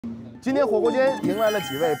今天火锅间迎来了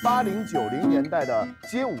几位80、90年代的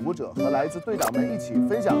街舞者，和来自队长们一起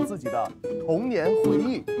分享自己的童年回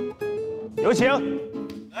忆。有请。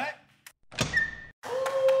来。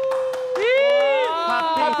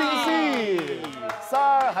Happy 三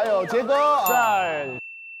儿还有杰哥。在。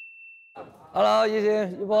Hello， 一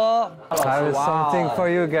心、一博。I have something for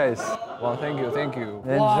you guys. Wow, thank you, thank you.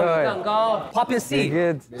 Enjoy. 蛋糕 ，pop your seat.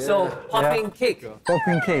 Good. So popping cake.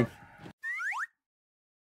 Popping cake.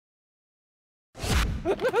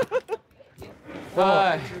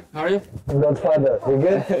 Hi, how are you? Godfather, you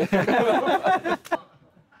good?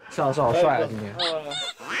 邵老师好帅啊，今天。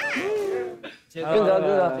杰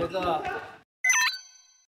哥。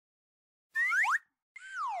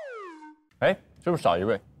哎，是不是少一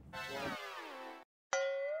位？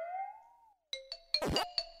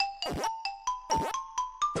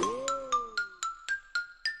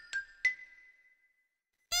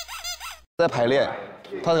在排练，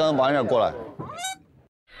他刚晚点过来。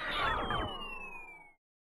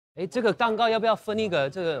哎，这个蛋糕要不要分一个？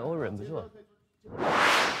这个我忍不住。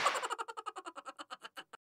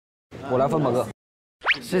我来分宝哥，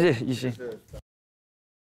谢谢一心。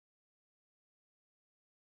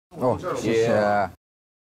哦，谢谢。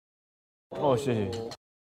哦，谢谢。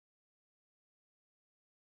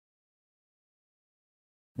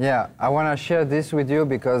Yeah, I want to share this with you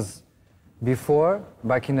because before,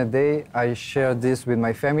 back in the day, I shared this with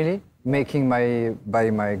my family, making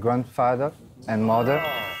by my grandfather and mother.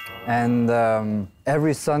 And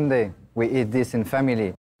every Sunday, we eat this in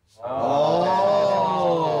family. Oh!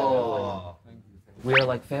 We are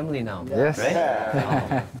like family now. Yes.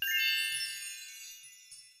 Right?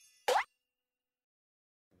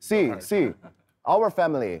 See, our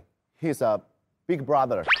family, he's a big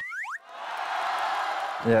brother.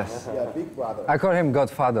 Yes. Yeah, big brother. I call him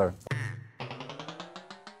Godfather.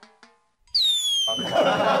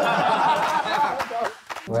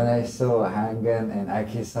 When I saw Hangen and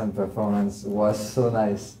Aki-san performance, it was so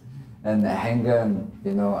nice. And Hangen,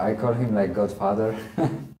 you know, I call him like Godfather.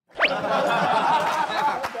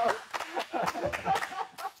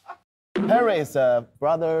 Harry is a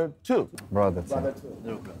brother too. Brother.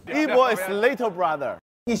 Ibo is little brother.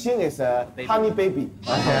 Yixing is a honey baby.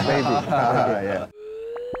 Baby. Yeah.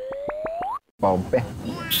 宝贝。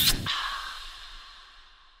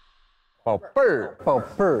宝贝儿，宝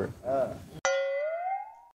贝儿。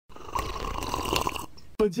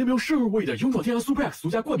本节目由摄入味的勇闯天涯 Super X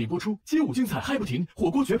独家冠名播出，街舞精彩嗨不停，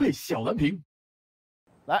火锅绝配小蓝瓶。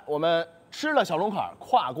来，我们吃了小龙坎，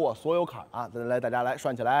跨过所有坎啊！来，大家来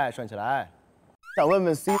涮起来，涮起来。想问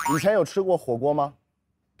问 C， 以前有吃过火锅吗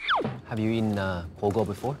Have you eaten 火锅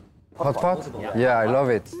before? Hot pot? Yeah, I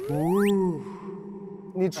love it.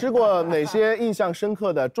 你吃过哪些印象深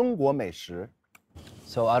刻的中国美食？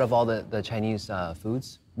 So out of all the Chinese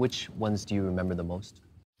foods, which ones do you remember the most?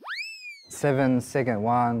 7 seconds.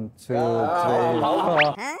 1, 2, 3,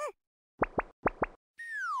 4.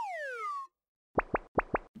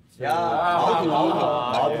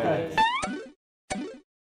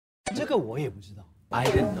 这个我也不知道。I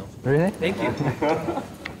didn't know. Really? Thank you.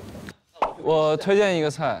 我推荐一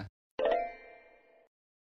个菜。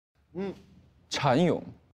蚕蛹。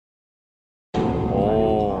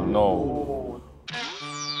Oh no！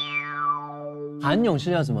 蚕蛹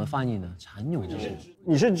是要怎么翻译呢？蚕蛹就是。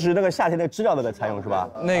你是指那个夏天的知了的蚕蛹是吧？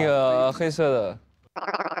那个黑色的。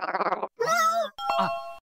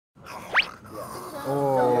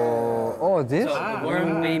Oh, this?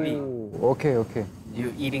 Worm baby. Okay.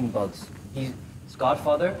 You eating bugs. He's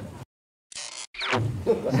Godfather.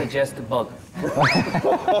 Suggest bug.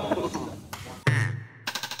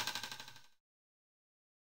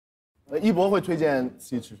 一博会推荐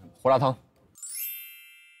C 吃什么？胡辣汤。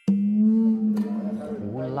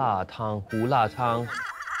胡辣汤。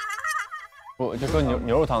不，就说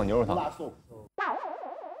牛肉汤。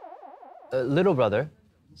Little brother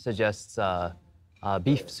suggests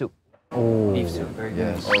beef soup. Oh, beef soup, very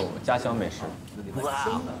good. Yes. 哦，家乡美食。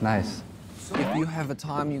Wow. Nice. If you have a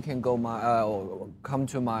time, you can come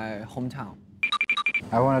to my hometown.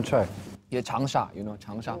 I want to try. Yeah, 长沙 you know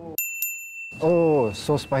长沙。 Oh,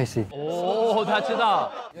 so spicy. 哦，他知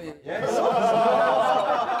道。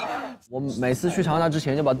我每次去长沙之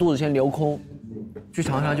前就把肚子先留空，去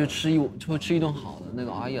长沙就吃一顿好的那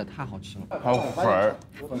个，哎呀，太好吃了。还有粉儿，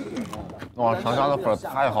哇，长沙的粉儿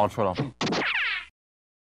太好吃了。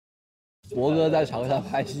博哥在长沙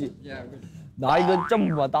拍戏，拿一个这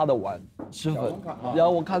么大的碗吃粉，然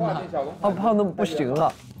后我看他胖的不行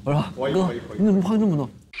了，我说哥，你怎么胖这么多？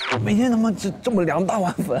每天他妈吃这么2大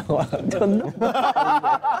碗粉，我真的。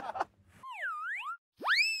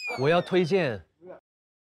我要推荐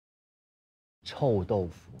臭豆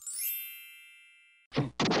腐。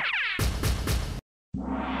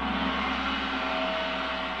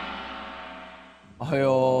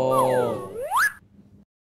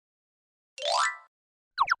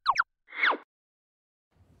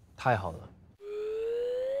太好了。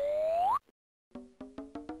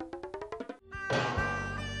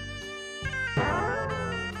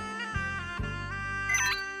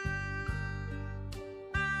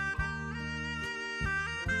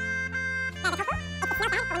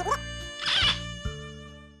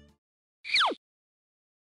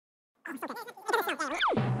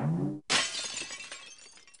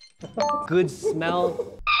Good smell.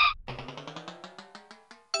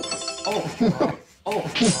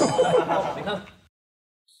 你看。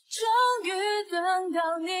终于等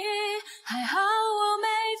到你，还好我没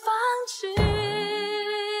放弃。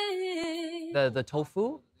The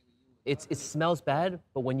tofu, it smells bad,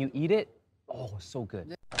 but when you eat it, oh, so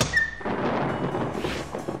good.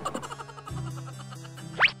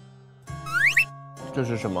 这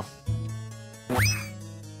是什么？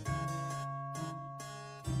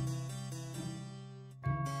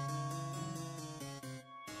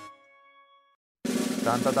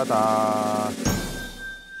哒哒哒哒。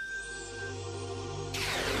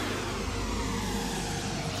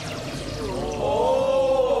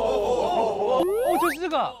哦，就是这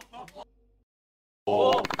个。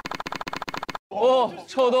哦，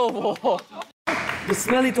臭豆腐。The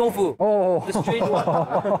smelly tofu. Oh, the strange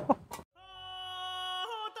one.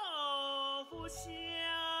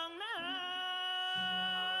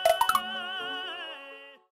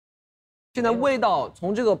 现在味道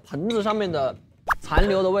从这个盆子上面的残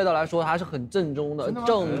留的味道来说，还是很正宗的、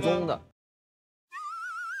正宗的。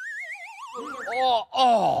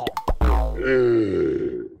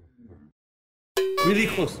Really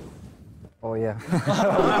close. Oh yeah.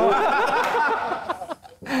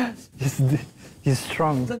 he's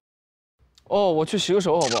strong. 哦，我去洗个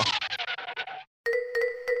手好不好？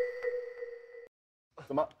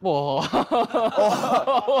怎么？哇！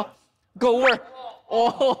够味儿！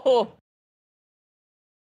哦！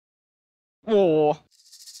哇！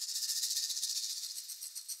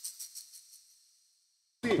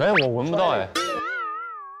哎，我闻不到哎。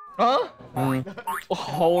啊？嗯。哇，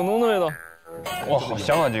好浓的味道！哇，好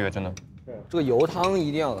香啊，这个真的。这个油汤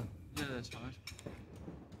一定要的。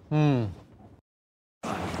嗯。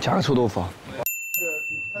加个臭豆腐。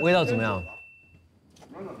味道怎么样？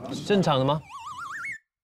正常的吗？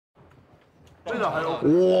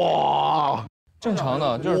哇！正常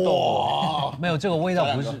的，就是豆腐。没有这个味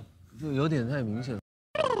道不是，就有点太明显了。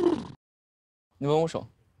你闻我手。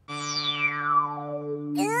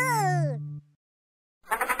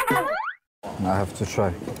I have to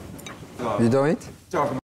try. You don't eat?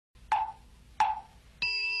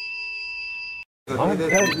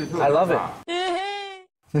 I love it.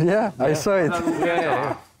 Yeah, I saw it.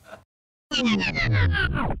 Yeah.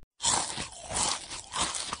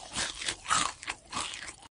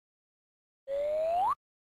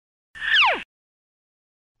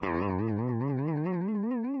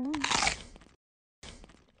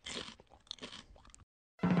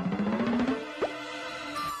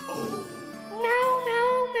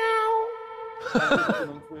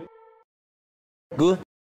 Good.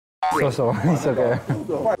 So, it's okay.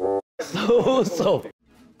 So.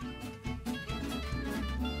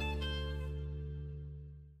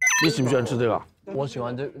 你喜不喜欢吃这个？我喜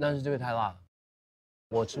欢这，但是这个太辣，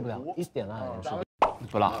我吃不了，一点辣都吃不了。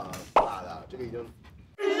不辣，辣的，这个已经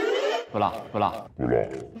不辣，不辣。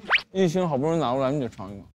一星好不容易拿过来，你得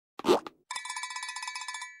尝一个。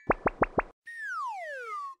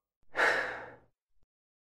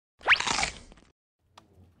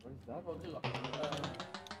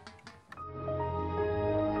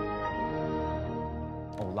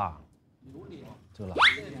哦，辣，这个辣。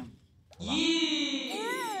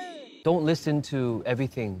Don't listen to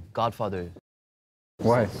everything Godfather.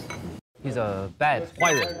 Why? He's a bad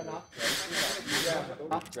坏人。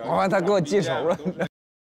哇，他给我记仇了。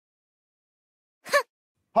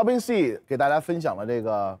Popping C 给大家分享了这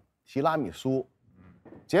个提拉米苏，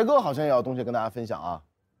杰哥好像也有东西跟大家分享啊。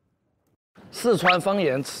四川方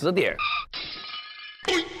言词典。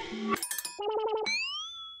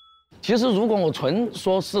其实如果我纯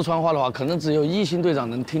说四川话的话，可能只有一星队长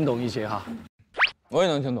能听懂一些哈。我也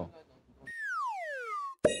能听懂。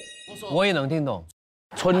我也能听懂。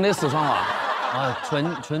纯的四川话。啊，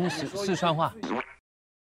纯四川话。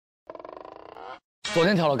昨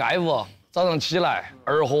天跳了街舞，早上起来，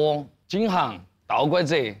二货、京行、倒拐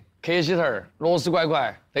子、磕膝头、螺丝拐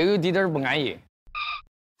拐，都有滴点不安逸。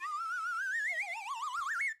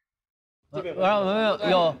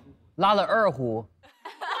有拉了二胡。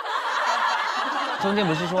中间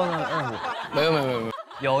不是说那个二胡？没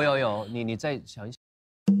有。有，你再想一想。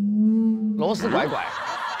螺丝拐拐。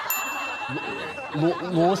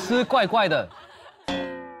螺丝怪怪的。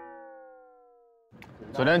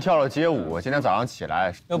昨天跳了街舞，今天早上起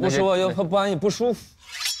来又不说又不安逸不舒服。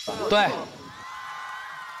对。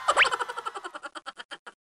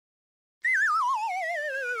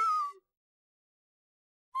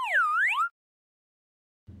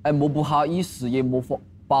哎，莫不好意思，也莫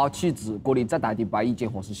保气质，过里再带点白一件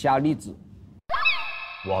或是小李子。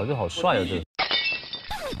哇，这好帅啊！这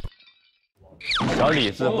小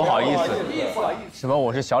李子，不好意思，什么？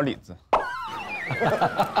我是小李子。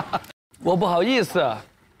我不好意思，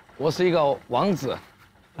我是一个王子。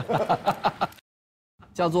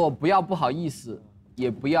叫做不要不好意思，也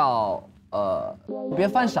不要别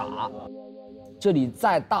犯傻。这里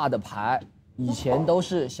再大的牌，以前都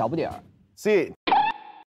是小不点儿。See,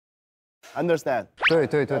 understand？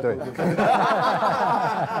 对。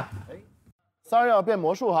三儿要变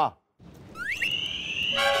魔术哈。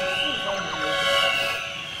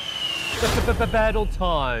Battle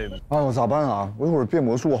time！ 啊，我咋办啊？我一会儿变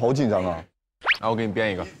魔术，我好紧张啊！来，我给你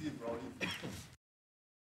编一个，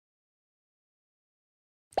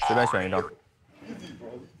随便选一张。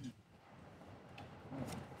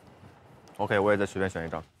OK， 我也再随便选一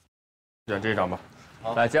张，选这张吧。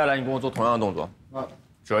来，接下来你跟我做同样的动作，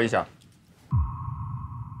折一下，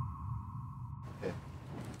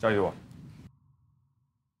交给我。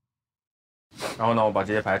然后呢，我把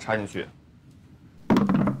这些牌插进去，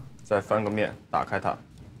再翻个面，打开它，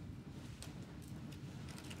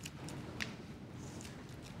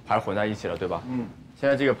牌混在一起了，对吧？嗯。现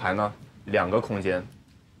在这个牌呢，2个空间，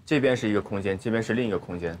这边是一个空间，这边是另一个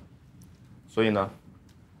空间，所以呢，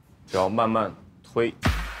只要慢慢推。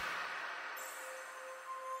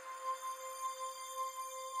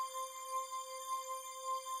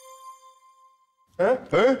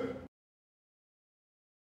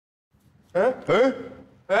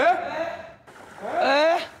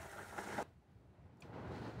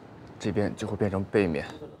这边就会变成背面。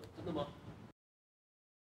真的吗？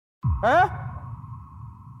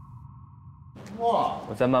哇！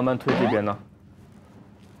我再慢慢推这边呢。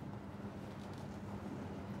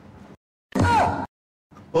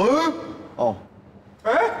哦。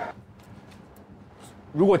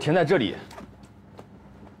如果停在这里，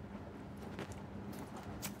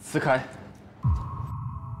撕开。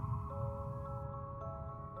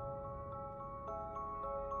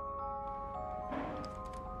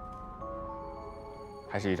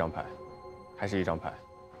还是一张牌，还是一张牌。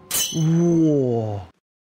哇！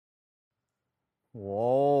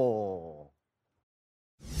哦！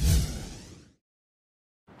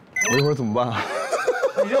我一会儿怎么办啊？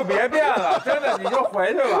你就别变了，真的，你就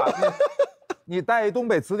回去吧。你带一东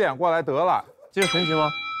北词典过来得了。这个神奇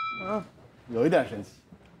吗？有一点神奇。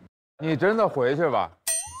你真的回去吧。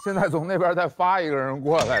现在从那边再发一个人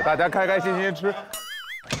过来，大家开开心心吃。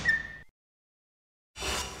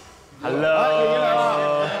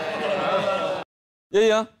Hello，叶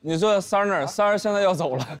莹，你坐三儿那儿，三儿现在要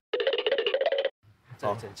走了。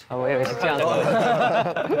走，我以为是这样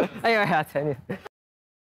的。哎呀，踩你！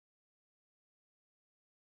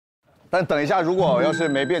但等一下，如果要是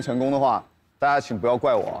没变成功的话，大家请不要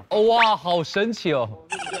怪我。哦哇，好神奇哦！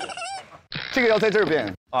这个要在这儿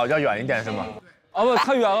变啊，要远一点是吗？啊不，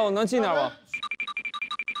太远了，我能近点吗？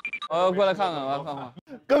我要过来看看，我要看看。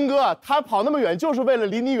根哥，他跑那么远就是为了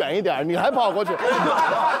离你远一点，你还跑过去？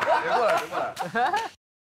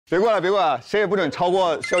别过来，谁也不准超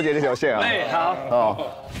过肖杰这条线啊！哎，好。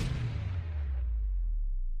哦。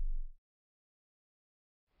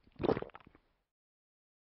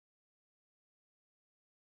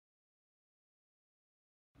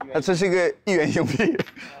这是一个1元硬币，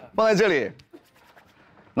放在这里。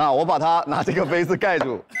那我把它拿这个杯子盖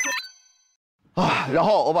住，啊，然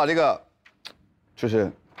后我把这个，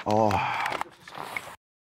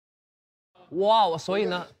哇，所以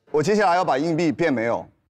呢？我接下来要把硬币变没有。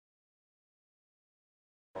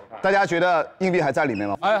大家觉得硬币还在里面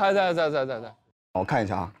吗？哎，还在。我看一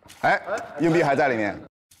下啊，哎，硬币还在里面，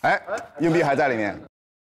哎，硬币还在里面。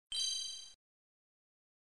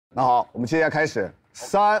那好，我们接下来开始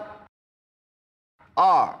，3、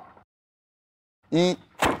2、1。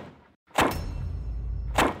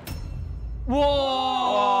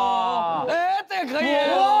哇！哎，这可以！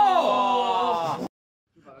哇！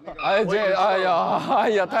哎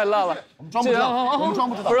呀，太烂了！我们装不知道，我们装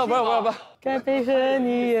不知道。不是。该配合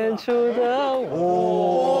你演出的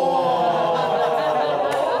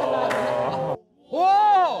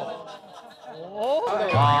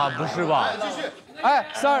啊，不是吧？继续。哎，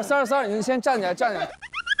三儿，你先站起来。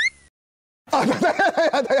啊，等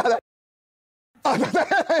一下，2、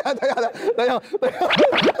2、2、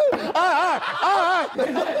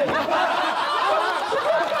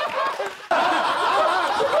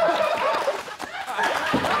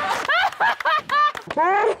2。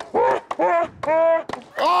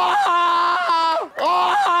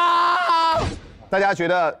大家觉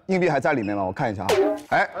得硬币还在里面吗？我看一下。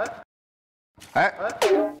哎，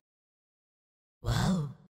哇哦！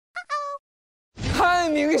太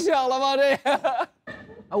明显了吧这个？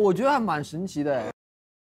啊，我觉得还蛮神奇的。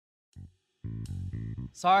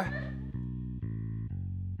Sorry，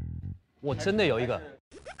 我真的有一个。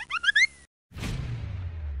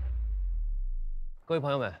各位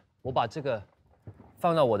朋友们，我把这个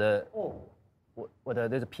放到我的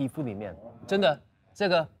那个皮肤里面，真的，这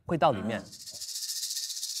个会到里面。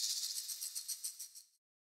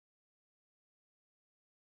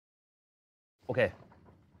OK，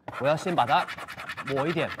 我要先把它抹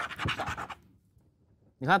一点。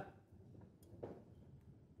你看，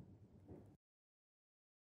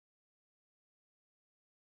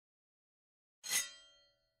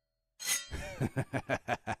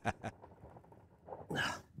哦，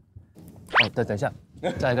等一下，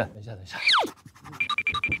再一个，等一下。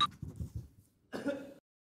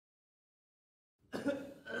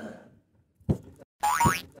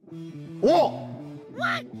哦，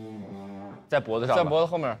在脖子上，在脖子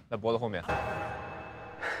后面，在脖子后面。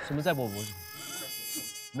什么在我脖子？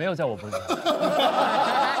没有在我脖子上。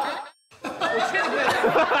我确定没有，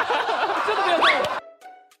真的没有在我。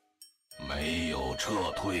没有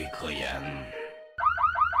撤退可言。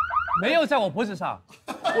没有在我脖子上，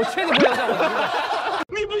我确定没有在我脖子上。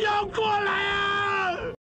你不要过来啊！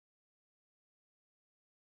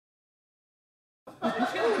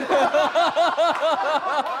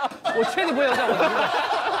我确定没有在我脖子上，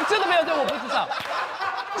真的没有在我脖子上。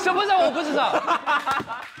什么在我脖子上？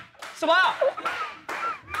什么？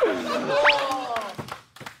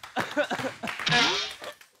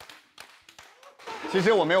其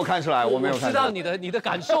实我没有看出来，我没有看出来。我知道你的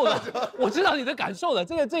感受了，我知道你的感受了。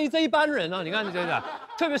这一般人啊，你看你这个，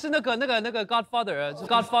特别是那个 Godfather，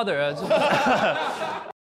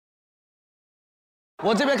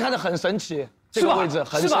 我这边看着很神奇，这个位置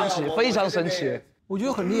很神奇，非常神奇。我觉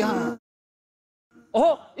得很厉害。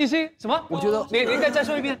哦，一心什么？我觉得你再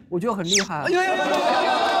说一遍。我觉得很厉害。哎呦！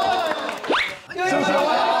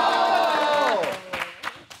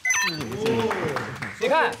你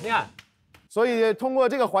看。所以通过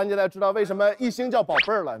这个环节来知道为什么一星叫宝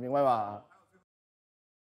贝儿了，明白吧？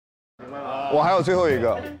我还有最后一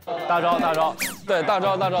个大招，对，大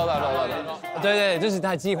招。对，这是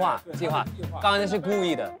他计划，刚才是故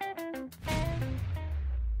意的。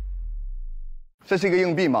这是一个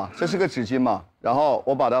硬币嘛，这是个纸巾嘛，然后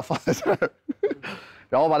我把它放在这儿，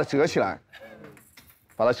然后把它折起来，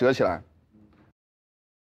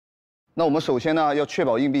那我们首先呢要确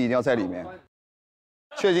保硬币一定要在里面，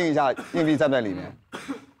确定一下硬币在不在里面，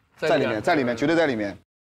在里面，绝对在里面。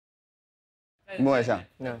你摸一下，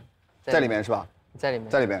在里面是吧？在里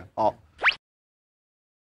面。好。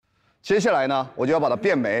接下来呢，我就要把它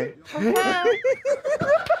变没。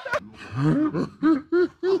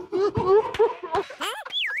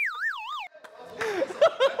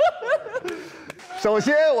首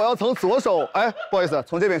先我要从左手，哎，不好意思，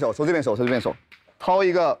从这边手，掏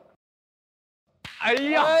一个。哎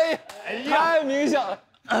呀，太明显了。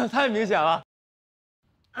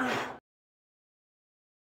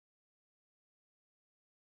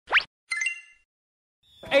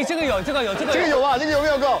哎，这个有吧？这个有没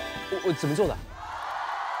有够？我怎么做的？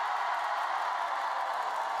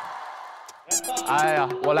哎呀，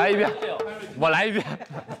我来一遍。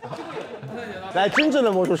来，真正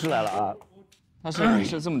的魔术师来了啊！它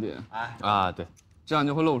是这么点啊，对，这样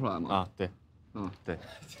就会露出来嘛。啊，对，对，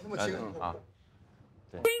那么轻啊，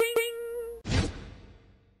对。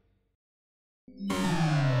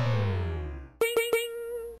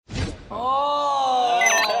哦，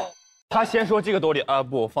他先说这个兜里啊，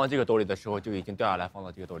不，放这个兜里的时候就已经掉下来，放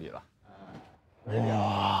到这个兜里了。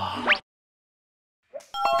哇！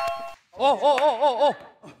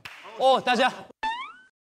大家，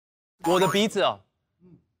我的鼻子啊，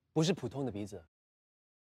不是普通的鼻子。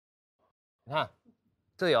你看，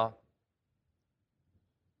这里啊，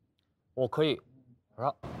我可以，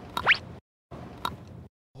啊，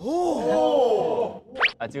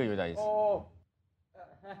这个有点意思。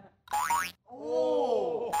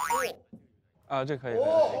啊，这可以。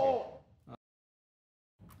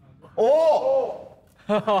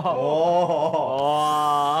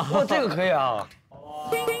哇，这个可以啊。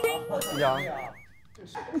哇！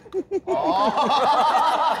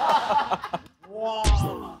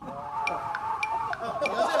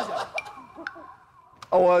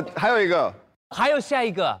我还有一个，还有下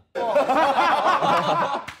一个，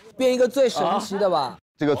变一个最神奇的吧。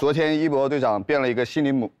这个昨天一博队长变了一个心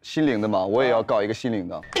灵的嘛，我也要搞一个心灵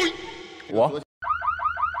的。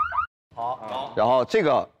好。然后这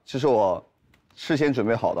个是我事先准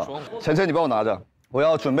备好的，晨晨你帮我拿着。我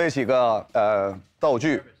要准备几个道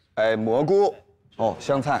具，哎，蘑菇，哦，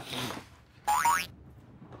香菜，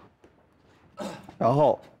然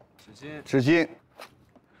后纸巾，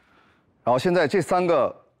然后现在这3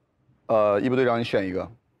个，一部队长你选一个，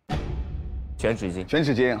选纸巾，选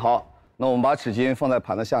纸巾。好，那我们把纸巾放在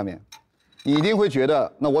盘子下面，你一定会觉得，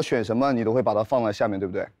那我选什么你都会把它放在下面，对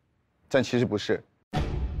不对？但其实不是。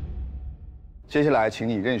接下来，请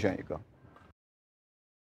你任选一个。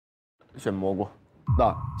选蘑菇。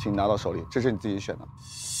那请拿到手里，这是你自己选的。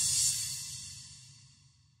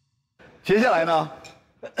接下来呢，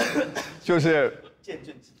就是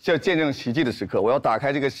见证奇迹的时刻，我要打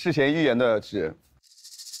开这个事前预言的纸。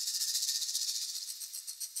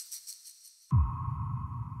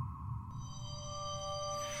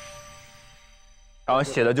然后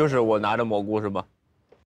写的就是我拿着蘑菇是吧？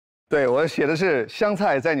对，我写的是香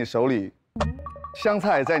菜在你手里，香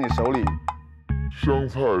菜在你手里，香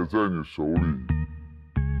菜在你手里。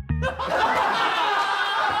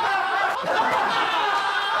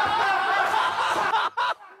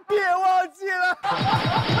别忘记了。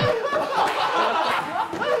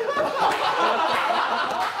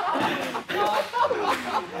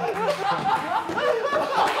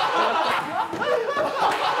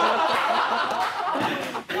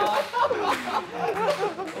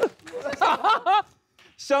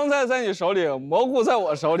香菜在你手里，蘑菇在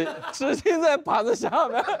我手里，纸巾在盘子下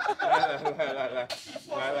面。来，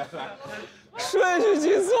顺序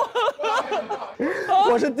记错了。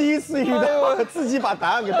我是第一次遇到自己把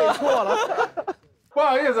答案给背错了。不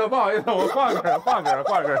好意思，我换个人，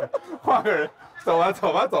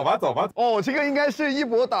走吧。哦，这个应该是一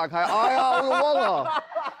博打开，哎呀，我忘了。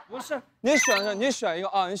不是，你选一个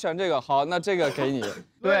啊，你选这个，好，那这个给你。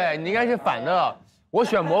对你应该是反的，我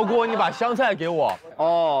选蘑菇，你把香菜给我。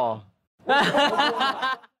哦。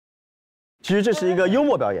其实这是一个幽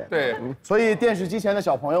默表演。对，所以电视机前的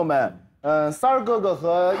小朋友们，三儿哥哥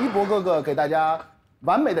和一博哥哥给大家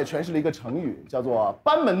完美的诠释了一个成语，叫做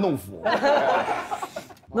班门弄斧。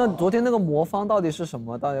那昨天那个魔方到底是什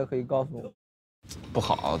么？大家可以告诉我。不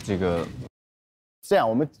好，这个。这样，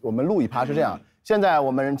我们录一趴是这样。现在我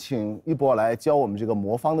们请一博来教我们这个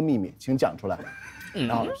魔方的秘密，请讲出来。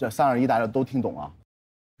然后这3、2、1，大家都听懂啊。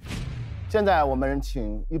现在我们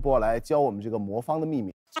请一博来教我们这个魔方的秘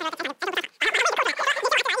密。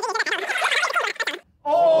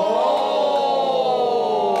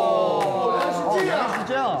原来是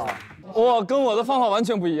这样啊！哇，跟我的方法完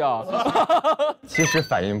全不一样。其实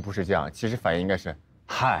反应不是这样，其实反应应该是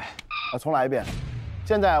嗨。重来一遍。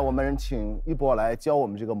现在我们请一博来教我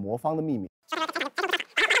们这个魔方的秘密。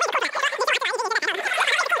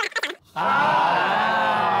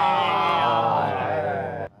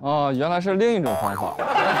哦，原来是另一种方法。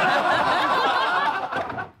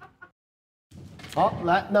好，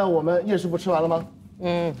来，那我们叶师傅吃完了吗？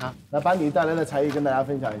好。来，把你带来的才艺跟大家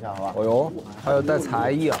分享一下，好吧？哦呦，还有带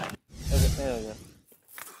才艺啊！那个。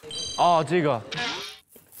哦，这个。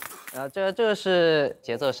然后这个是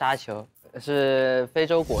节奏沙球，是非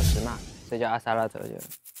洲果实嘛，所以叫阿萨拉特就。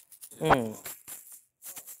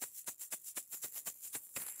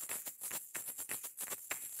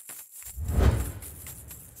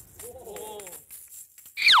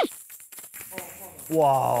哇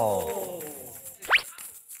哦！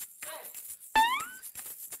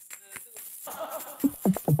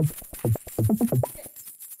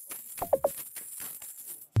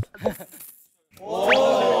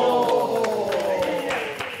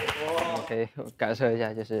可以感受一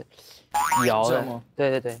下，就是摇的，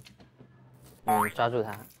对，抓住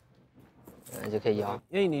它，就可以摇。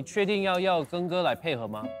因为你确定要跟歌来配合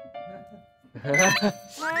吗？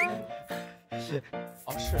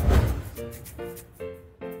哦，是。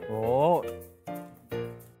哦，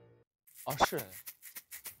是。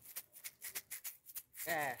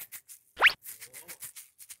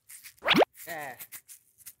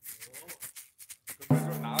就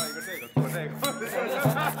拿了一个这个做这个。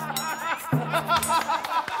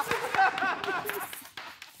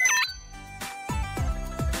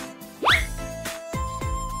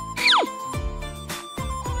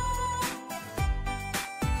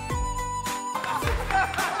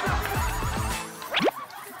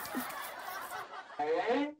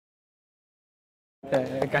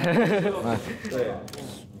对，感觉。对。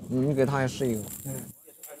你给他也试一个。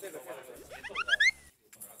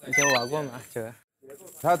以前玩过吗？这个。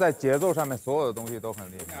他在节奏上面所有的东西都很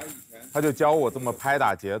厉害，他就教我这么拍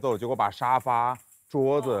打节奏，结果把沙发、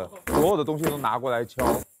桌子所有的东西都拿过来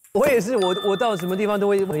敲。我也是，我到什么地方都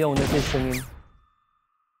会用那些声音。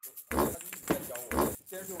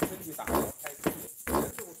先是用身体打，先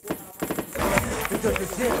是用就是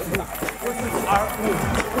街舞，为自己而舞，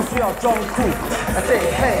不需要装酷。I say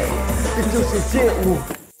hey，这就是街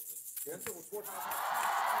舞。